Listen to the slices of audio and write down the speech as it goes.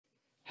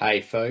Hey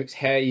folks,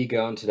 how are you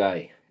going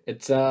today?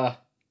 It's going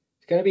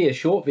to be a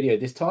short video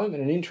this time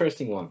and an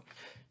interesting one.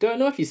 Don't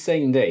know if you've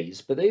seen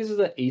these, but these are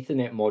the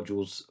Ethernet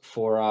modules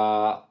for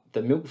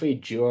the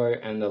MilkV Duo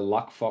and the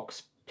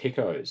Luckfox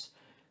Picos.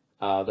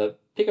 The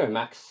Pico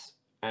Max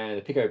and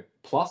the Pico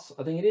Plus,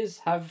 I think it is,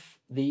 have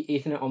the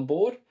Ethernet on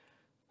board,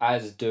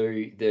 as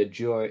do the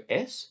Duo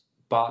S,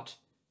 but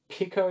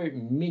Pico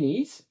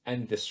Minis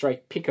and the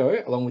straight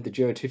Pico, along with the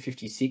Duo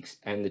 256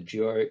 and the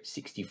Duo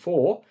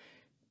 64,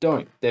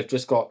 don't. They've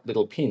just got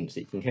little pins that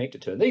you can connect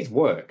it to. These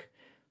work.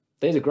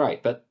 These are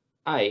great, but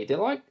A, they're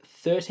like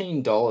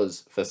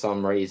 $13 for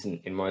some reason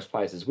in most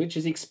places, which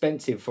is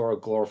expensive for a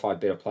glorified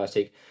bit of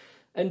plastic.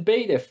 And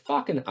B, they're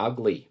fucking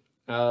ugly.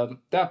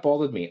 That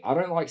bothered me. I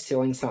don't like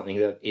selling something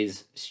that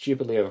is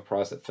stupidly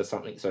overpriced for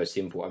something so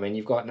simple. I mean,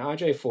 you've got an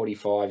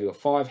RJ45, you've got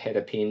 5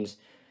 header pins,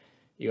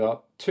 you've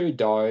got 2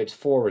 diodes,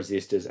 4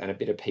 resistors, and a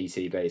bit of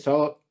PCB.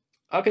 So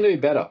I can do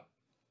better.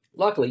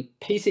 Luckily,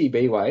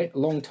 PCB, a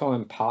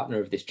long-time partner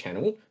of this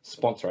channel,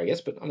 sponsor I guess,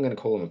 but I'm going to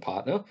call them a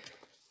partner,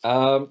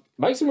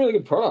 make some really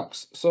good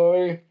products.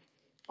 So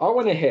I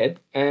went ahead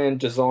and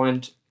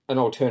designed an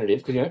alternative,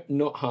 because, you know,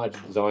 not hard to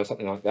design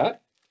something like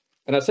that.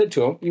 And I said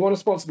to them, you want to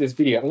sponsor this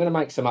video? I'm going to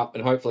make some up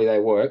and hopefully they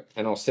work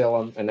and I'll sell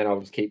them and then I'll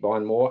just keep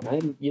buying more.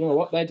 And you know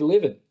what? They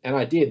delivered, and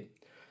I did.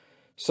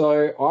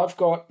 So I've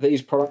got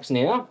these products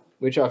now,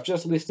 which I've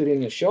just listed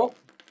in the shop.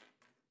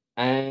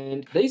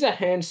 And these are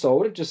hand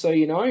soldered, just so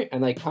you know,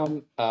 and they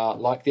come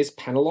like this,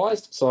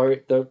 panelized. So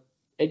the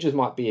edges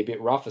might be a bit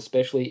rough,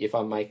 especially if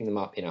I'm making them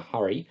up in a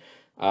hurry.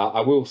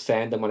 I will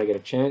sand them when I get a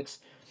chance,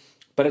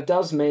 but it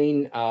does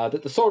mean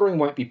that the soldering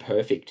won't be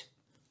perfect.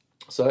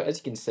 So as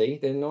you can see,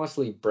 they're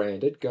nicely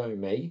branded, go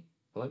me.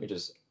 Let me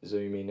just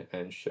zoom in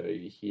and show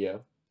you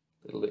here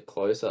a little bit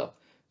closer.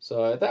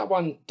 So that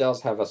one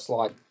does have a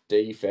slight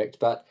defect,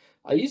 but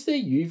I used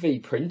their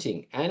UV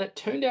printing and it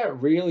turned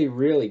out really,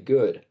 really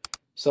good.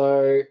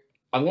 So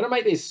I'm going to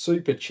make these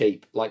super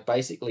cheap, like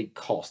basically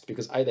cost,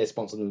 because A, they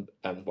sponsored them,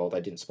 and well, they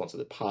didn't sponsor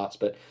the parts,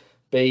 but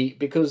B,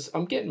 because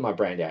I'm getting my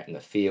brand out in the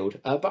field.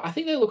 But I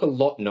think they look a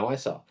lot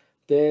nicer.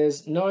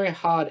 There's no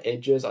hard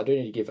edges. I do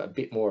need to give a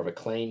bit more of a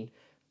clean.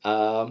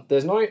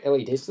 There's no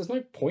LEDs. There's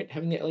no point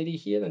having the LED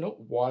here. They're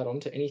not wired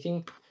onto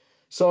anything.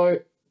 So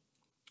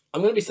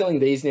I'm going to be selling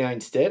these now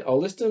instead. I'll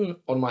list them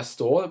on my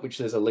store, which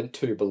there's a link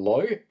to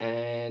below,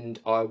 and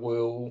I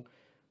will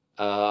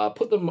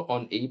put them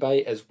on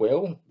eBay as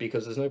well,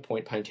 because there's no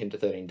point paying $10 to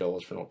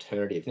 $13 for an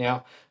alternative.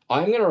 Now,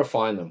 I'm going to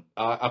refine them.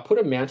 I put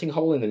a mounting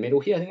hole in the middle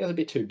here. I think that's a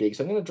bit too big,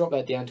 so I'm going to drop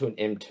that down to an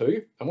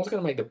M2. I'm also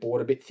going to make the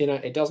board a bit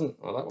thinner. It doesn't,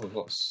 oh, that one's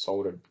not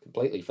soldered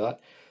completely for that.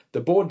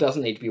 The board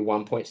doesn't need to be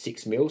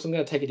 1.6 mil, so I'm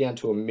going to take it down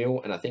to a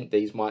mil, and I think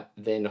these might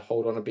then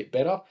hold on a bit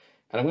better.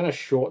 And I'm going to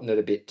shorten it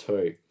a bit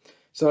too.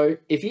 So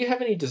if you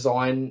have any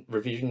design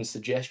revision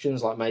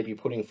suggestions, like maybe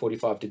putting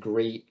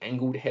 45-degree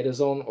angled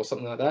headers on or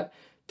something like that,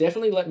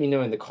 definitely let me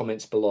know in the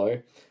comments below.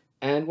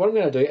 And what I'm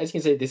going to do, as you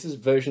can see, this is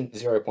version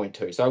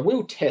 0.2. So I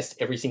will test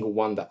every single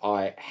one that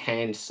I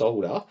hand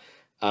solder,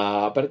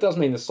 but it does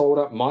mean the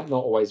solder might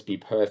not always be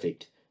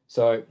perfect.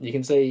 So you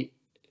can see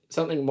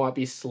something might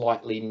be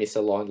slightly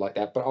misaligned like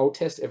that, but I'll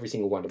test every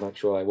single one to make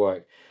sure they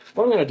work.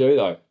 What I'm going to do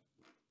though,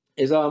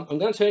 is I'm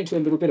going to turn it into a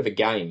little bit of a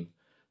game,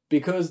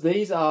 because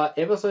these are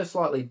ever so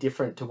slightly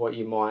different to what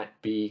you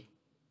might be,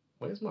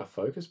 where's my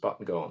focus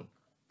button gone?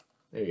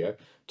 There you go,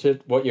 to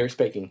what you're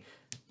expecting.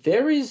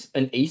 There is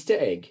an Easter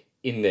egg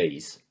in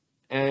these,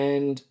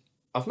 and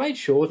I've made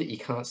sure that you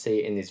can't see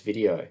it in this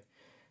video,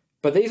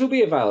 but these will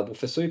be available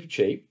for super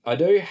cheap. I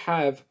do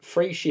have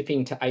free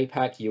shipping to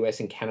APAC, US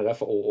and Canada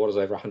for all orders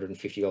over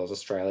 $150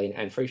 Australian,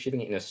 and free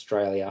shipping in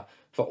Australia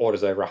for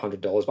orders over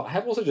 $100, but I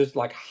have also just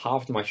like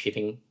halved my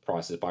shipping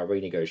prices by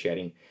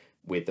renegotiating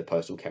with the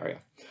postal carrier.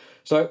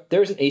 So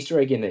there is an Easter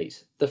egg in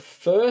these. The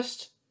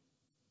first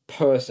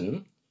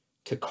person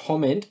to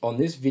comment on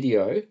this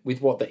video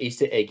with what the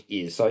Easter egg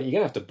is, so you're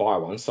gonna have to buy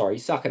one, sorry,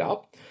 suck it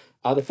up.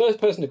 The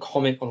first person to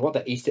comment on what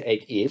the Easter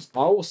egg is,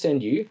 I will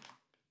send you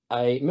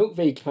a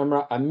MilkV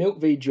camera, a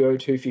MilkV Duo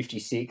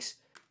 256,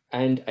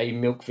 and a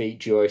MilkV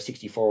Duo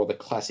 64, or the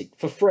classic,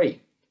 for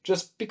free,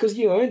 just because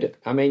you earned it.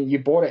 I mean, you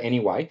bought it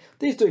anyway.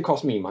 These do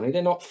cost me money,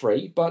 they're not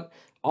free, but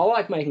I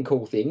like making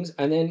cool things,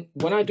 and then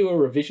when I do a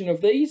revision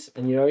of these,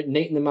 and you know,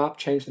 neaten them up,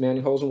 change the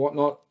mounting holes and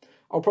whatnot,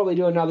 I'll probably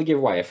do another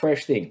giveaway, a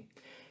fresh thing.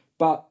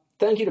 But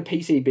thank you to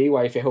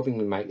PCB for helping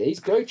me make these.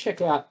 Go check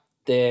out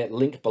their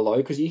link below,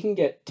 because you can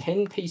get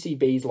 10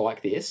 PCBs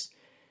like this,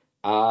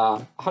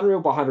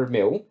 100mm by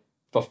 100mm,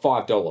 for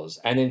 $5,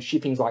 and then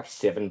shipping's like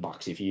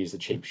 $7 if you use the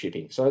cheap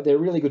shipping. So they're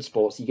really good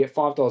sports. You get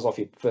 $5 off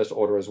your first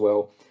order as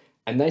well,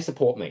 and they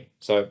support me,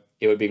 so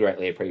it would be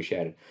greatly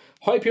appreciated.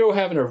 Hope you're all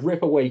having a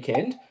ripper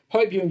weekend.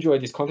 Hope you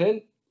enjoyed this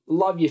content.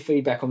 Love your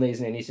feedback on these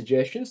and any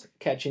suggestions.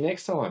 Catch you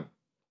next time.